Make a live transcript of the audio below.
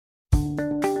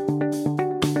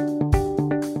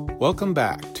Welcome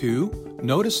back to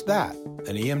Notice That,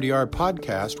 an EMDR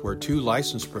podcast where two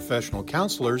licensed professional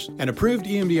counselors and approved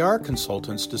EMDR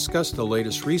consultants discuss the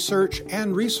latest research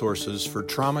and resources for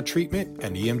trauma treatment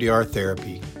and EMDR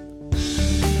therapy.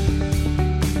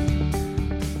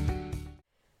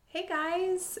 Hey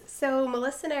guys, so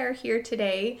Melissa and I are here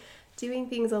today doing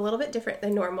things a little bit different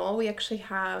than normal. We actually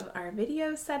have our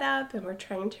video set up and we're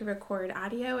trying to record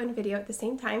audio and video at the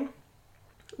same time.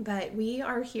 But we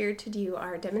are here to do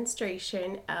our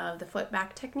demonstration of the float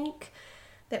back technique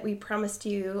that we promised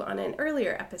you on an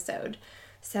earlier episode.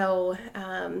 So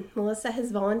Melissa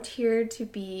has volunteered to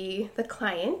be the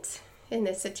client in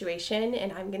this situation,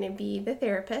 and I'm going to be the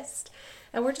therapist.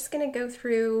 And we're just going to go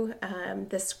through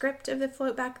the script of the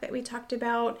float back that we talked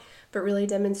about, but really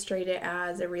demonstrate it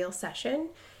as a real session.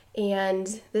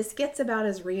 And this gets about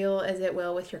as real as it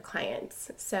will with your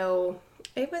clients. So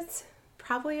it was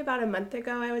probably about a month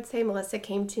ago, I would say, Melissa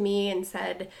came to me and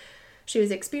said she was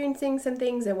experiencing some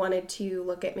things and wanted to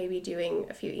look at maybe doing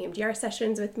a few EMDR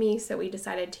sessions with me. So we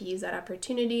decided to use that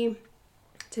opportunity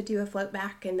to do a float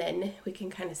back, and then we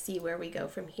can kind of see where we go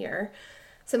from here.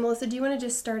 So Melissa, do you want to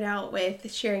just start out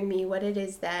with sharing me what it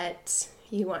is that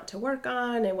you want to work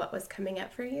on and what was coming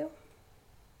up for you?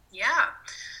 Yeah.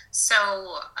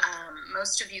 So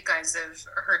most of you guys have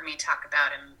heard me talk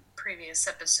about in previous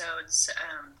episodes,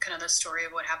 kind of the story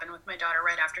of what happened with my daughter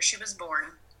right after she was born.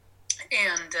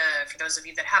 And for those of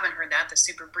you that haven't heard that, the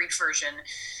super brief version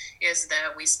is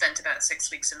that we spent about 6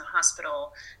 weeks in the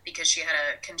hospital because she had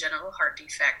a congenital heart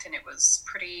defect, and it was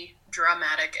pretty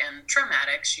dramatic and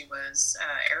traumatic. She was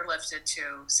airlifted to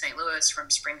St. Louis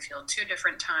from Springfield 2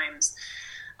 different times,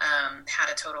 had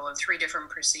a total of 3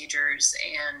 different procedures,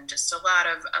 and just a lot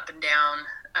of up and down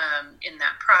in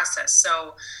that process.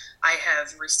 So I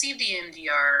have received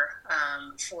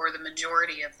EMDR for the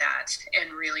majority of that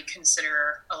and really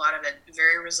consider a lot of it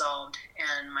very resolved,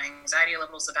 and my anxiety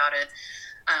levels about it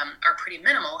are pretty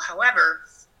minimal. However,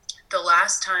 the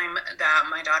last time that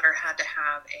my daughter had to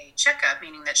have a checkup,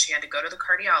 meaning that she had to go to the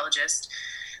cardiologist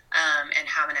and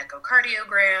have an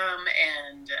echocardiogram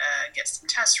and get some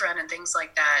tests run and things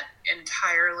like that,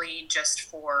 entirely just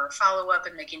for follow-up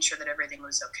and making sure that everything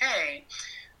was okay.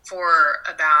 For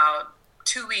about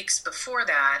 2 weeks before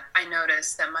that, I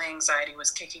noticed that my anxiety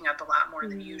was kicking up a lot more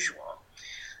than usual.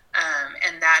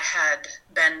 And that had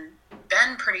been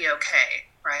pretty okay,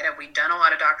 right? We'd done a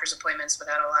lot of doctor's appointments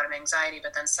without a lot of anxiety,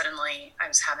 but then suddenly I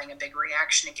was having a big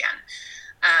reaction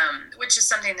again, which is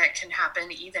something that can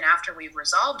happen even after we've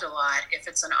resolved a lot. If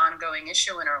it's an ongoing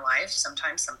issue in our life,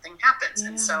 sometimes something happens. Yeah.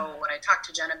 And so what I talked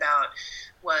to Jen about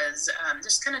was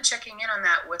just kind of checking in on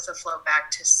that with the float back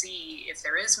to see if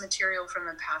there is material from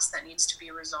the past that needs to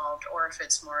be resolved, or if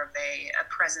it's more of a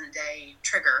present day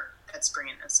trigger that's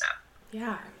bringing this up.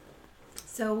 Yeah.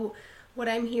 So what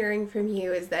I'm hearing from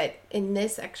you is that in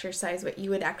this exercise, what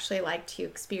you would actually like to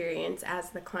experience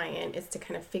as the client is to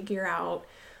kind of figure out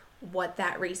what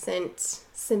that recent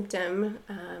symptom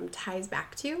ties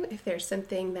back to. If there's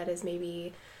something that is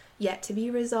maybe yet to be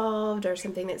resolved or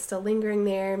something that's still lingering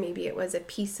there, maybe it was a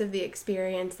piece of the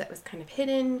experience that was kind of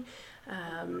hidden,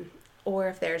 or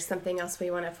if there's something else we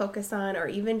want to focus on, or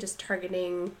even just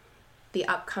targeting the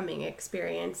upcoming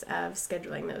experience of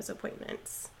scheduling those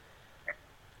appointments.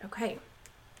 Okay,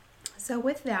 so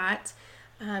with that,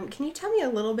 can you tell me a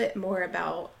little bit more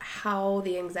about how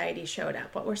the anxiety showed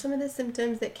up? What were some of the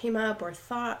symptoms that came up, or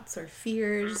thoughts or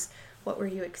fears? What were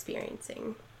you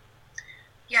experiencing?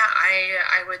 Yeah,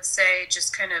 I would say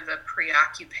just kind of a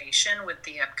preoccupation with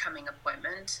the upcoming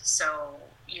appointment. So,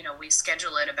 we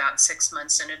schedule it about 6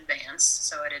 months in advance.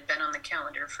 So it had been on the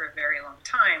calendar for a very long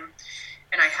time,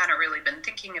 and I hadn't really been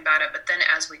thinking about it. But then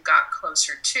as we got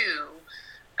closer to,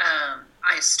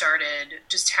 I started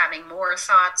just having more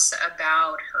thoughts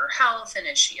about her health, and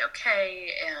is she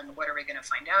okay, and what are we going to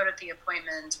find out at the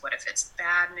appointment? What if it's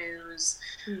bad news?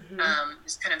 Mm-hmm.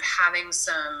 Just kind of having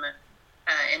some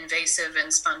invasive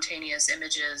and spontaneous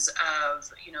images of,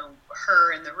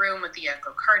 her in the room with the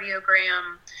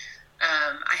echocardiogram.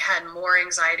 I had more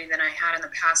anxiety than I had in the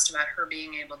past about her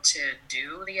being able to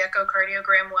do the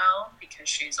echocardiogram well, because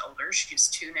she's older. She's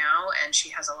 2 now, and she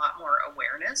has a lot more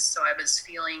awareness. So I was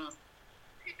feeling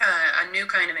a new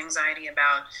kind of anxiety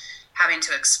about having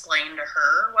to explain to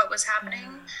her what was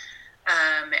happening.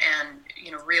 And,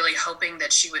 really hoping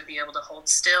that she would be able to hold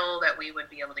still, that we would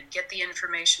be able to get the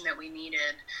information that we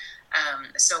needed.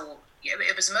 So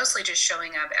it was mostly just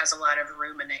showing up as a lot of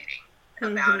ruminating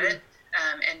about it,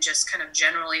 and just kind of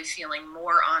generally feeling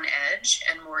more on edge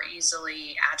and more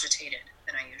easily agitated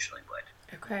than I usually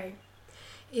would. Okay.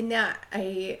 In that,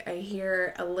 I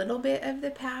hear a little bit of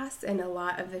the past and a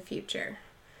lot of the future.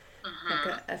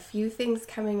 Like a few things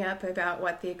coming up about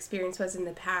what the experience was in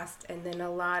the past, and then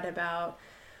a lot about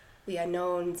the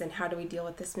unknowns and how do we deal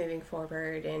with this moving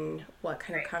forward, and what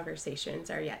kind of conversations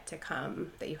are yet to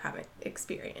come that you haven't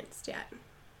experienced yet.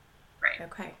 Right.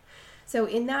 Okay. So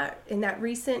in that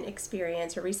recent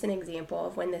experience or recent example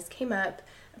of when this came up,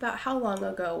 about how long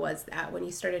ago was that when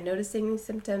you started noticing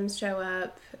symptoms show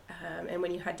up, and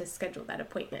when you had to schedule that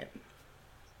appointment?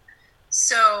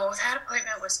 So that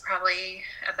appointment was probably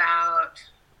about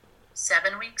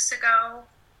 7 weeks ago.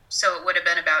 So it would have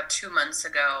been about 2 months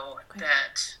ago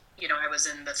that, I was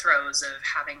in the throes of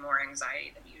having more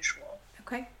anxiety than usual.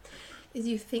 Okay. As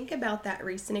you think about that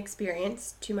recent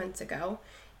experience 2 months ago,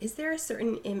 is there a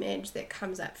certain image that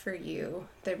comes up for you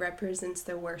that represents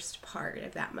the worst part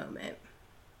of that moment?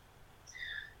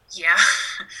 Yeah.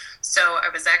 So I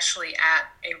was actually at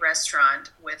a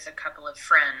restaurant with a couple of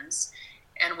friends,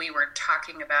 and we were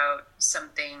talking about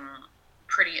something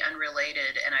pretty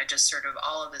unrelated, and I just sort of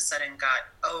all of a sudden got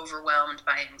overwhelmed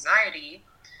by anxiety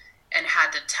and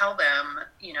had to tell them,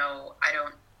 I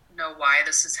don't know why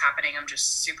this is happening. I'm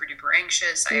just super duper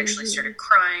anxious. I actually started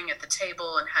crying at the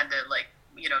table and had to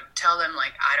tell them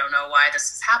I don't know why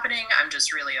this is happening. I'm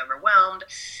just really overwhelmed.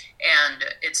 And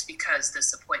it's because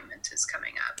this appointment is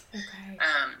coming up. Okay.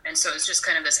 And so it's just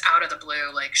kind of this out of the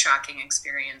blue, shocking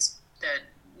experience that,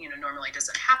 normally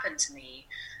doesn't happen to me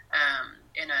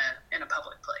in a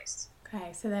public place.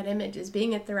 Okay. So that image is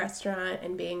being at the restaurant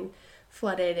and being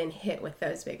flooded and hit with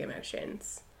those big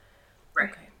emotions. Right.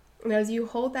 Okay. Now, as you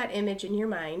hold that image in your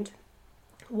mind,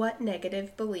 what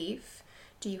negative belief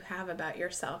do you have about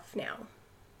yourself now?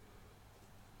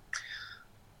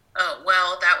 Oh,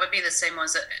 well, that would be the same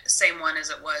one as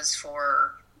it was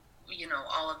for,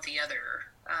 all of the other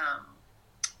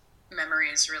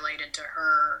memories related to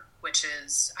her, which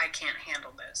is, I can't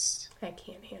handle this. I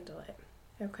can't handle it.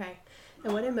 Okay.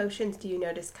 And what emotions do you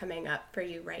notice coming up for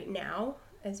you right now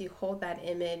as you hold that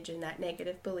image and that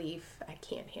negative belief, I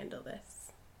can't handle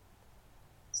this?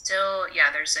 Still,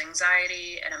 yeah, there's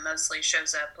anxiety, and it mostly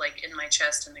shows up in my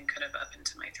chest and then kind of up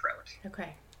into my throat.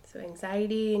 Okay. So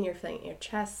anxiety, and you're feeling it in your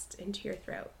chest, into your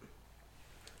throat.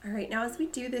 All right, now as we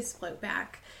do this float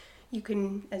back, you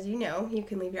can, as you know, you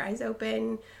can leave your eyes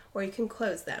open or you can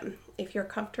close them. If you're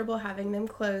comfortable having them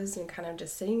closed and kind of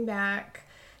just sitting back,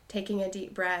 taking a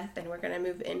deep breath, and we're going to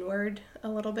move inward a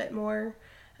little bit more,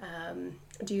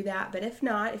 do that. But if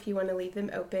not, if you want to leave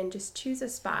them open, just choose a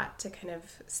spot to kind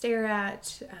of stare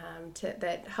at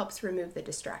that helps remove the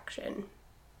distraction.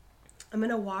 I'm going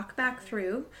to walk back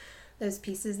through those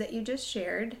pieces that you just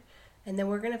shared, and then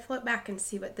we're going to float back and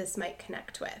see what this might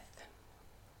connect with.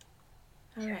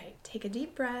 All right, take a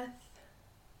deep breath.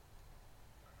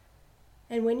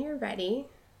 And when you're ready,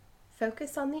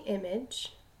 focus on the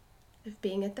image of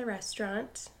being at the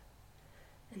restaurant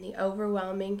and the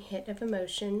overwhelming hit of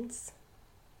emotions,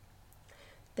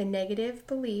 the negative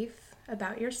belief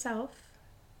about yourself,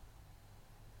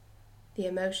 the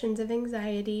emotions of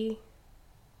anxiety,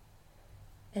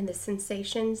 and the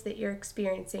sensations that you're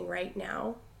experiencing right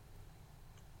now.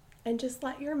 And just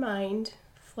let your mind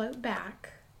float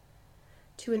back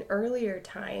to an earlier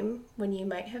time when you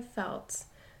might have felt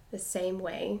the same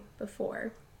way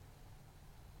before.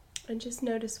 And just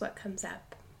notice what comes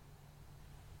up.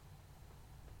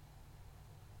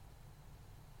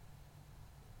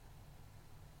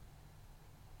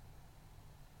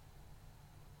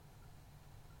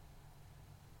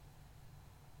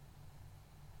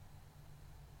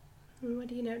 And what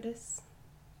do you notice?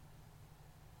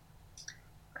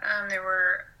 There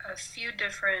were a few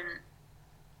different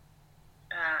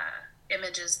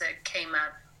images that came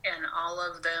up, and all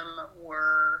of them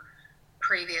were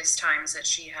previous times that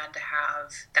she had to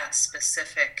have that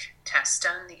specific test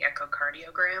done, the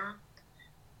echocardiogram.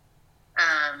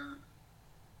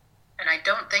 And I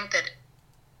don't think that,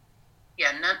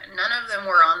 none of them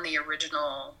were on the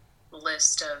original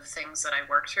list of things that I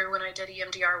worked through when I did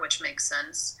EMDR, which makes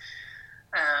sense.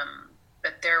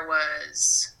 But there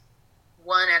was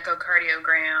one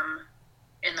echocardiogram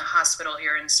in the hospital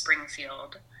here in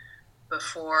Springfield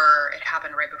before it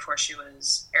happened, right before she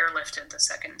was airlifted the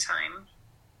second time.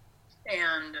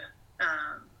 And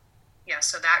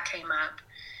so that came up.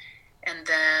 And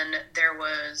then there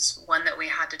was one that we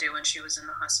had to do when she was in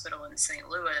the hospital in St.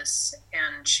 Louis,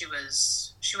 and she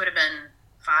would have been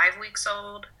 5 weeks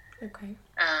old. Okay.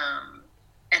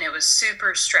 And it was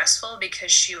super stressful because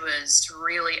she was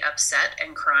really upset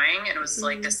and crying, and it was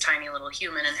like this tiny little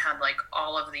human and had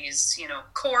all of these,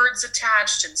 cords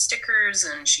attached and stickers,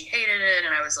 and she hated it.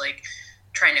 And I was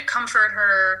trying to comfort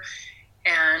her.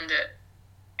 And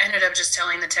ended up just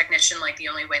telling the technician, like, the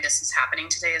only way this is happening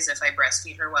today is if I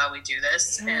breastfeed her while we do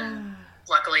this. Yeah. And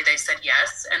luckily they said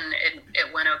yes, and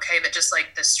it went okay. But just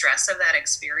like the stress of that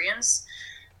experience,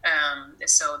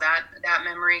 so that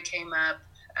memory came up.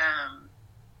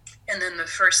 And then the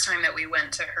first time that we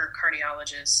went to her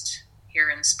cardiologist here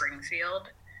in Springfield,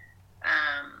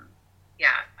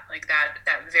 like that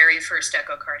very first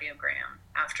echocardiogram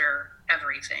after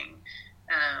everything,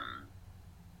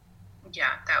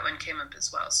 that one came up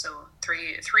as well. So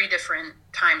three different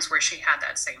times where she had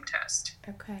that same test.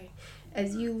 Okay.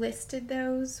 As you listed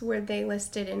those, were they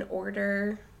listed in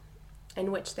order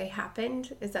in which they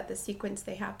happened? Is that the sequence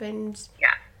they happened?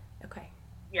 Yeah. Okay.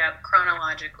 Yeah,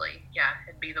 chronologically. Yeah,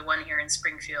 it'd be the one here in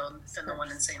Springfield, then the one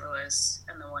in St. Louis,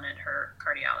 and the one at her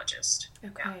cardiologist.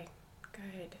 Okay.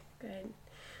 Yeah. Good.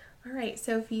 All right.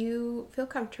 So if you feel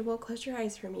comfortable, close your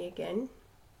eyes for me again.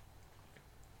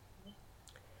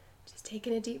 Just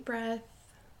taking a deep breath.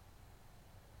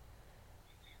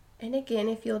 And again,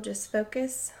 if you'll just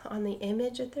focus on the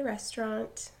image at the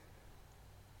restaurant,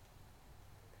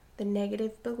 the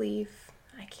negative belief,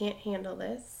 I can't handle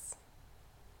this,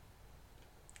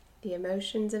 the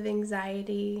emotions of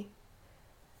anxiety,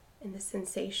 and the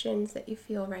sensations that you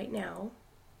feel right now.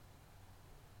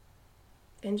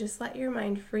 And just let your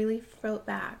mind freely float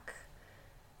back.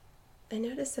 And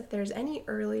notice if there's any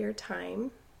earlier time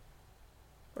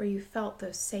where you felt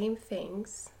those same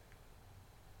things.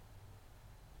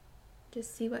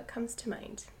 Just see what comes to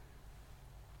mind.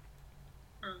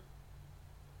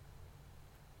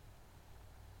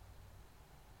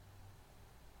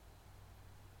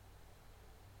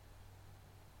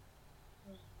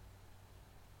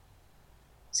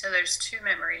 So there's two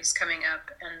memories coming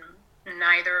up, and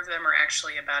neither of them are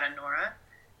actually about Anora.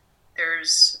 There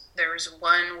was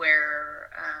one where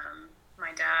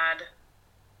my dad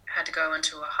had to go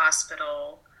into a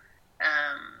hospital.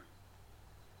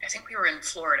 I think we were in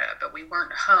Florida, but we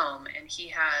weren't home, and he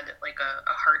had like a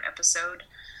heart episode,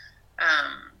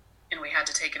 and we had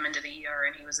to take him into the ER,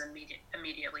 and he was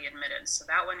immediately admitted. So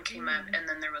that one came up, and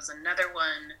then there was another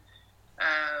one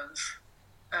of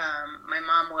my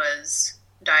mom was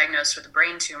diagnosed with a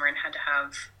brain tumor and had to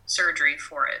have surgery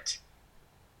for it,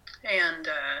 and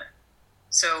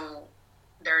so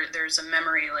there's a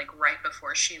memory like right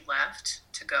before she left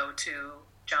to go to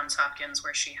Johns Hopkins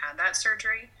where she had that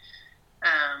surgery.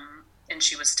 And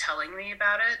she was telling me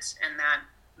about it, and that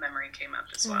memory came up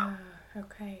as well.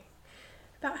 Okay.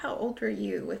 About how old were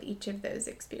you with each of those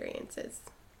experiences?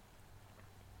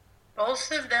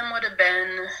 Both of them would have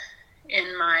been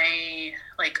in my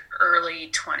like early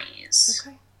 20s.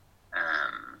 Okay.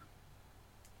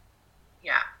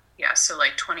 Yeah. So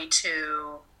like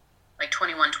 22, like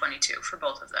 21, 22 for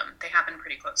both of them. They happened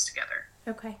pretty close together.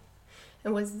 Okay.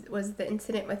 And was the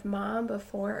incident with Mom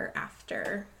before or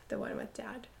after the one with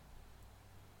Dad?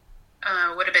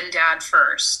 Would have been Dad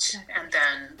first, and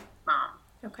then Mom.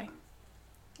 Okay.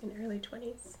 In early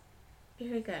 20s.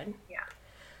 Very good. Yeah.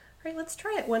 All right, let's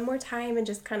try it one more time and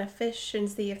just kind of fish and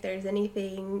see if there's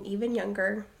anything even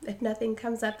younger. If nothing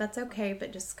comes up, that's okay,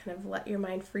 but just kind of let your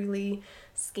mind freely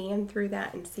scan through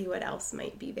that and see what else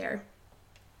might be there.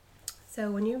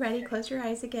 So when you're ready, close your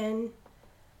eyes again.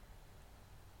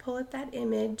 Pull up that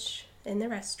image in the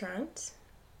restaurant.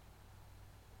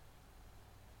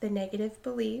 The negative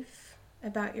belief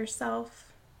about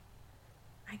yourself,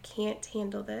 I can't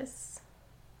handle this.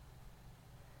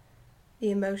 The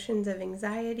emotions of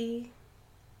anxiety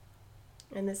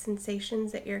and the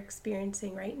sensations that you're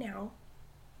experiencing right now.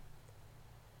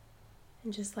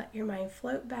 And just let your mind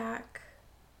float back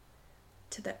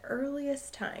to the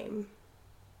earliest time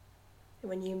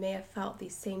when you may have felt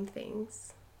these same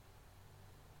things.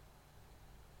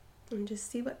 And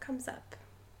just see what comes up.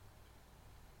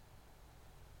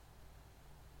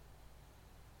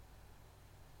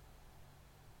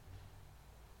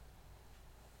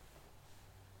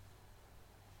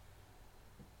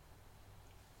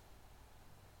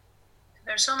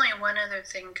 There's only one other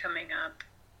thing coming up,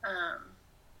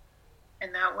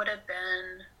 and that would have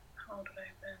been, how old would I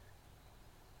have been?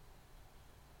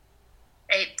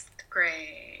 8th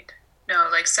grade. No,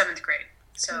 like 7th grade.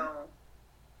 So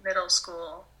middle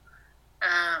school.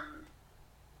 And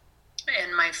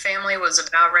my family was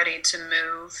about ready to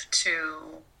move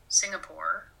to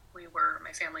Singapore.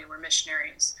 My family were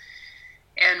missionaries.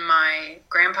 And my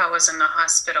grandpa was in the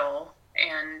hospital,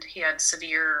 and he had a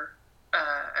severe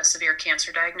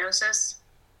cancer diagnosis.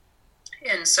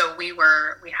 And so we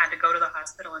had to go to the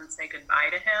hospital and say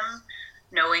goodbye to him,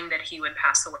 knowing that he would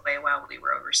pass away while we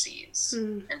were overseas.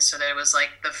 And so that was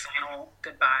like the final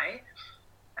goodbye.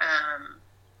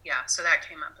 So that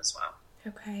came up as well.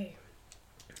 Okay.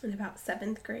 In about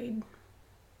 7th grade.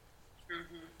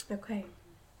 Mm-hmm. Okay.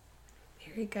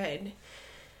 Very good.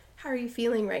 How are you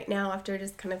feeling right now after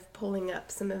just kind of pulling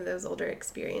up some of those older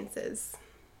experiences?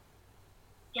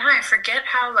 Yeah, I forget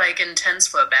how intense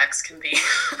flowbacks can be.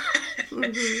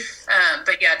 Mm-hmm.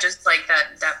 But yeah, just like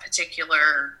that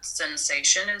particular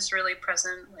sensation is really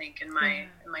present, in my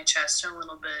chest and a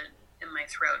little bit in my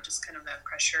throat, just kind of that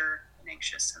pressure and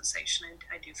anxious sensation.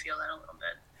 I do feel that a little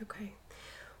bit. Okay.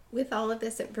 With all of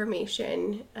this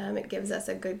information, it gives us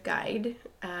a good guide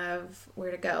of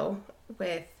where to go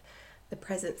with the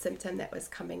present symptom that was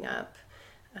coming up.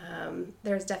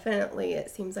 There's definitely, it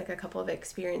seems like, a couple of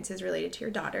experiences related to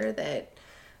your daughter that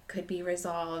could be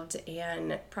resolved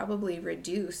and probably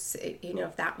reduce,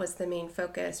 if that was the main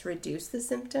focus, reduce the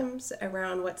symptoms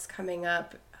around what's coming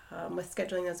up with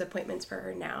scheduling those appointments for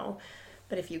her now.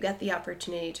 But if you get the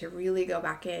opportunity to really go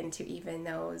back into even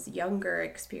those younger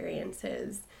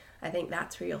experiences, I think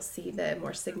that's where you'll see the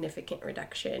more significant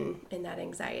reduction in that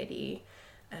anxiety.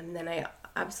 And then I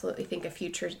absolutely think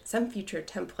some future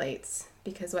templates,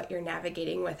 because what you're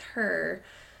navigating with her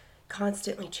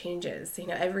constantly changes.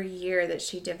 Every year that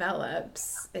she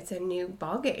develops, it's a new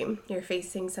ball game. You're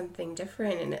facing something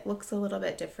different, and it looks a little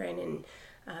bit different, and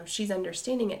she's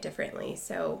understanding it differently.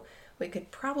 So we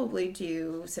could probably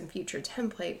do some future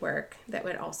template work that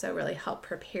would also really help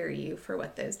prepare you for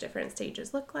what those different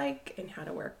stages look like and how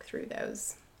to work through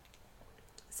those.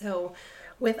 So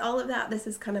with all of that, this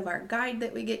is kind of our guide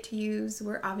that we get to use.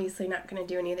 We're obviously not going to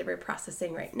do any of the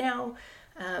reprocessing right now.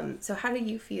 So how do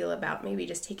you feel about maybe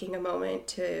just taking a moment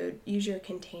to use your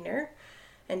container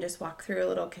and just walk through a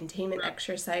little containment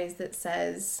exercise that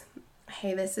says,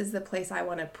 hey, this is the place I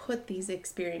want to put these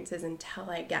experiences until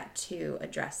I get to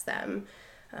address them.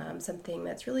 Something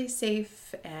that's really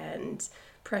safe and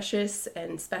precious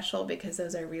and special, because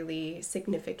those are really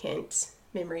significant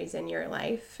memories in your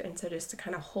life. And so just to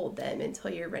kind of hold them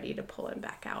until you're ready to pull them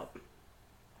back out.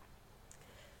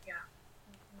 Yeah.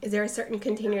 Is there a certain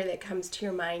container that comes to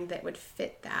your mind that would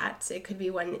fit that? It could be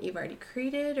one that you've already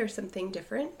created or something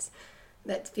different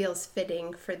that feels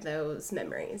fitting for those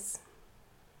memories.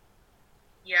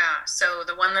 Yeah, so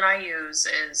the one that I use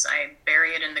is I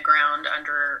bury it in the ground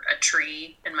under a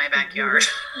tree in my backyard.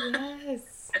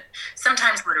 Yes.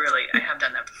 Sometimes literally, I have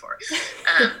done that before.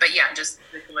 But yeah, just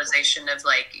visualization of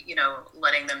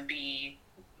letting them be,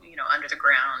 under the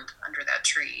ground, under that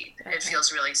tree. Okay. It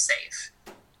feels really safe.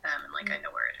 And I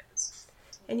know where it is.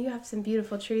 And you have some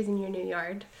beautiful trees in your new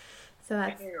yard. So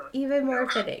that's even more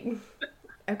fitting.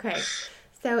 Okay.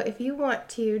 So if you want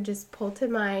to just pull to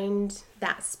mind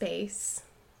that space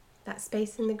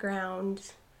in the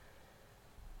ground,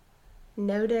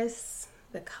 notice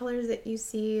the colors that you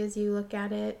see as you look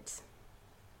at it.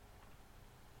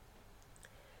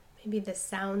 Maybe the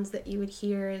sounds that you would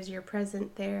hear as you're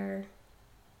present there.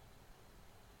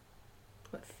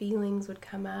 What feelings would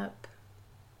come up.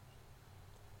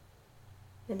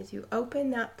 And as you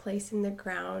open that place in the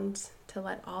ground to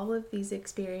let all of these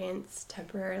experiences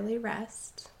temporarily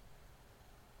rest,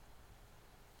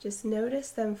 just notice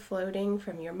them floating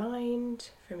from your mind,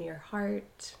 from your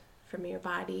heart, from your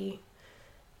body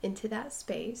into that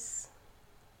space.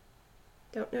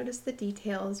 Don't notice the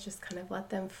details, just kind of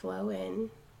let them flow in.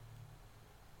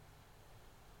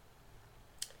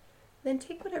 Then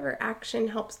take whatever action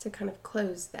helps to kind of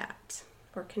close that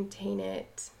or contain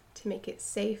it to make it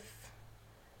safe,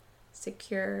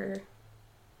 secure,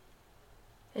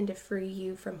 and to free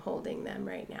you from holding them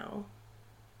right now.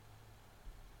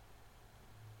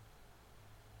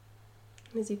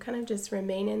 As you kind of just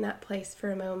remain in that place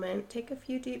for a moment, take a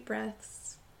few deep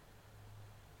breaths.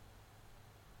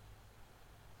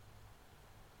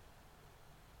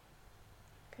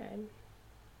 Good.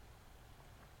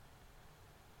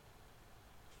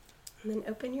 And then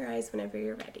open your eyes whenever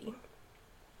you're ready.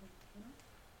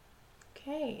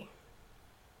 Okay.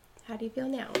 How do you feel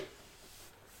now?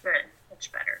 Good.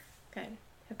 Much better. Good.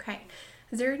 Okay.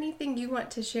 Is there anything you want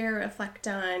to share or reflect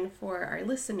on for our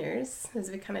listeners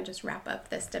as we kind of just wrap up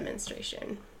this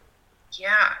demonstration?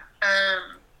 Yeah.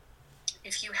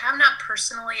 If you have not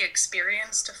personally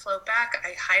experienced a float back,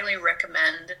 I highly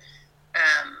recommend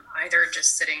either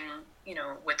just sitting,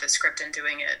 with the script and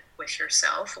doing it with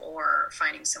yourself, or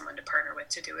finding someone to partner with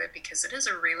to do it, because it is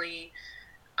a really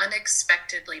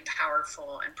unexpectedly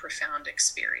powerful and profound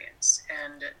experience.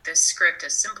 And this script,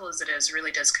 as simple as it is,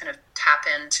 really does kind of tap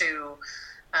into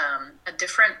a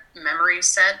different memory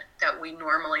set that we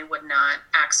normally would not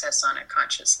access on a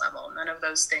conscious level. None of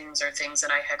those things are things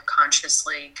that I had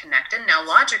consciously connected. Now,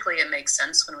 logically, it makes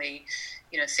sense when we,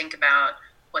 think about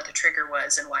what the trigger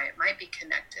was and why it might be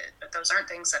connected, but those aren't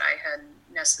things that I had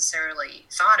necessarily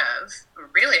thought of.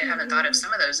 Really, I haven't thought of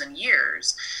some of those in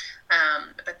years.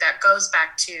 But that goes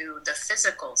back to the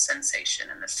physical sensation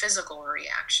and the physical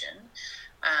reaction,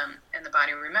 and the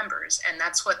body remembers. And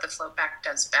that's what the float back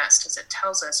does best, is it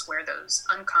tells us where those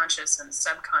unconscious and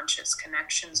subconscious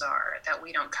connections are that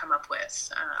we don't come up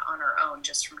with on our own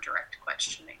just from direct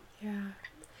questioning. Yeah.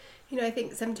 I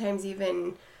think sometimes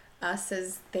even us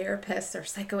as therapists or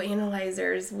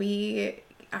psychoanalyzers,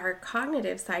 our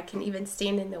cognitive side can even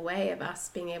stand in the way of us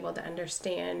being able to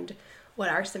understand what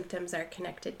our symptoms are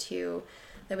connected to,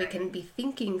 that we can be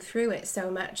thinking through it so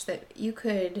much that you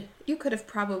could have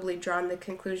probably drawn the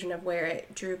conclusion of where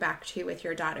it drew back to with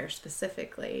your daughter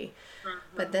specifically.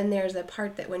 But then there's a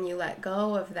part that when you let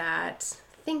go of that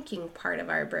thinking part of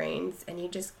our brains and you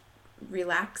just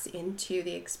relax into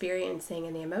the experiencing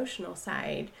and the emotional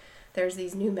side, there's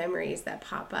these new memories that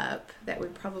pop up that we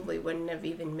probably wouldn't have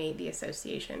even made the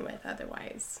association with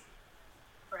otherwise.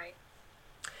 Right.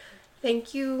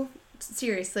 Thank you.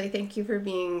 Seriously, thank you for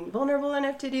being vulnerable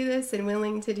enough to do this and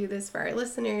willing to do this for our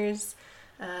listeners,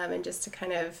 and just to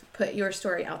kind of put your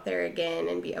story out there again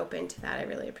and be open to that. I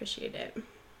really appreciate it.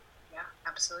 Yeah,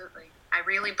 absolutely. I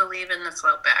really believe in the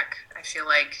float back. I feel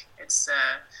like it's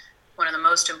one of the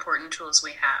most important tools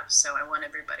we have. So I want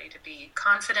everybody to be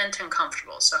confident and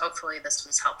comfortable. So hopefully this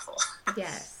was helpful.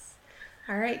 Yes.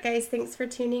 All right, guys, thanks for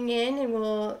tuning in, and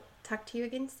we'll talk to you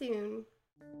again soon.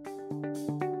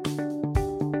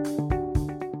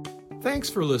 Thanks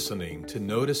for listening to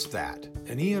Notice That,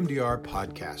 an EMDR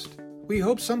podcast. We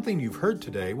hope something you've heard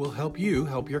today will help you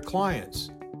help your clients.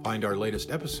 Find our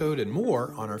latest episode and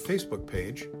more on our Facebook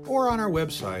page or on our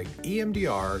website,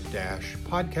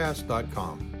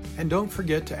 emdr-podcast.com. And don't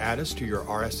forget to add us to your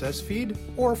RSS feed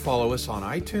or follow us on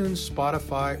iTunes,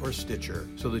 Spotify, or Stitcher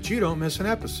so that you don't miss an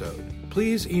episode.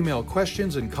 Please email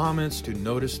questions and comments to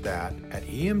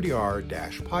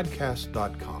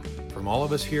noticethat@emdr-podcast.com. From all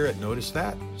of us here at Notice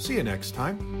That, see you next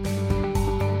time.